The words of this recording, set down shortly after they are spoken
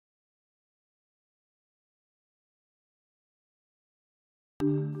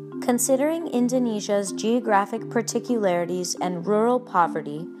Considering Indonesia's geographic particularities and rural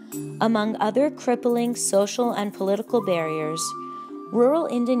poverty, among other crippling social and political barriers, rural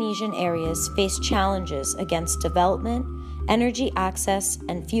Indonesian areas face challenges against development, energy access,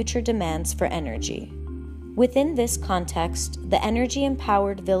 and future demands for energy. Within this context, the Energy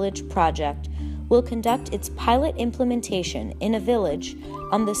Empowered Village project will conduct its pilot implementation in a village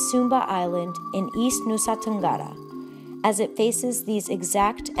on the Sumba Island in East Nusa Tenggara, as it faces these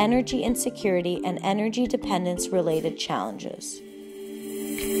exact energy insecurity and energy dependence related challenges.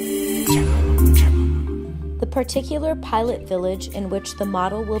 The particular pilot village in which the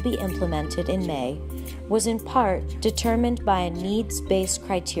model will be implemented in May was in part determined by a needs-based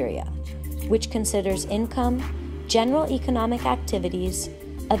criteria, which considers income, general economic activities,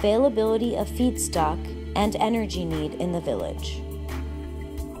 availability of feedstock, and energy need in the village.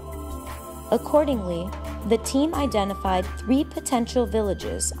 Accordingly, the team identified 3 potential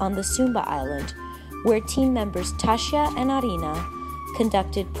villages on the Sumba Island where team members Tasya and Arina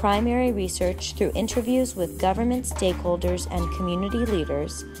conducted primary research through interviews with government stakeholders and community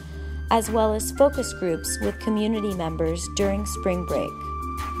leaders, as well as focus groups with community members during spring break.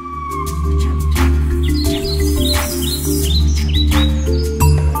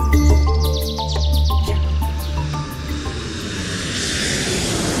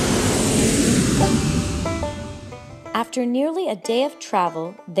 After nearly a day of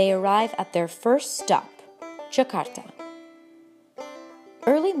travel, they arrive at their first stop, Jakarta.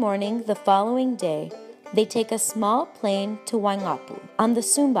 Early morning the following day, they take a small plane to Wangapu on the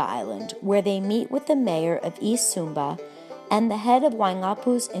Sumba Island, where they meet with the mayor of East Sumba and the head of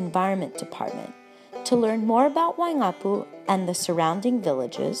Wangapu's Environment Department to learn more about Wangapu and the surrounding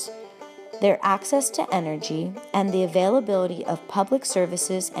villages, their access to energy, and the availability of public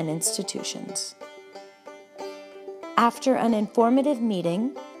services and institutions. After an informative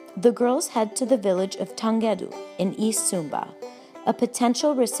meeting, the girls head to the village of Tanggedu in East Sumba, a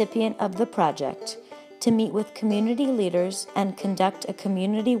potential recipient of the project, to meet with community leaders and conduct a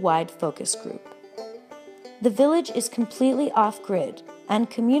community-wide focus group. The village is completely off-grid, and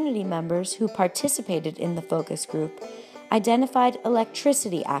community members who participated in the focus group identified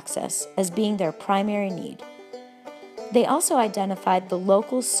electricity access as being their primary need. They also identified the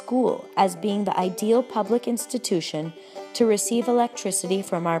local school as being the ideal public institution to receive electricity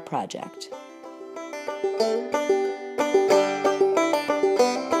from our project.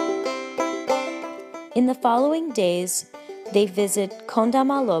 In the following days, they visit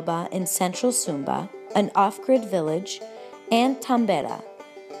Kondamaloba in central Sumba, an off-grid village, and Tambera,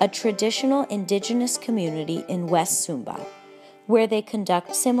 a traditional indigenous community in West Sumba, where they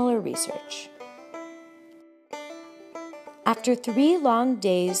conduct similar research. After 3 long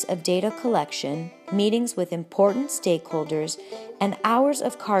days of data collection, meetings with important stakeholders, and hours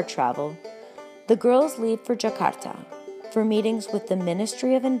of car travel, the girls leave for Jakarta for meetings with the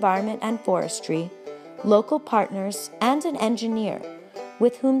Ministry of Environment and Forestry, local partners, and an engineer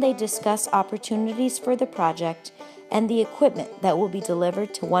with whom they discuss opportunities for the project and the equipment that will be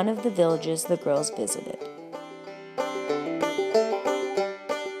delivered to one of the villages the girls visited.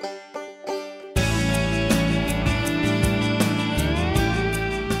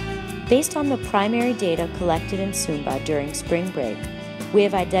 Based on the primary data collected in Sumba during spring break, we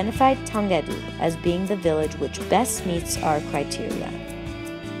have identified Tanggedu as being the village which best meets our criteria.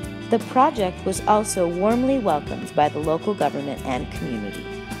 The project was also warmly welcomed by the local government and community.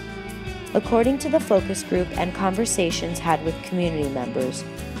 According to the focus group and conversations had with community members,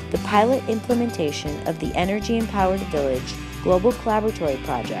 the pilot implementation of the Energy Empowered Village Global Collaboratory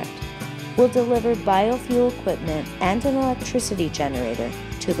project will deliver biofuel equipment and an electricity generator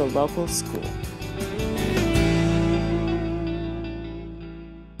to the local school.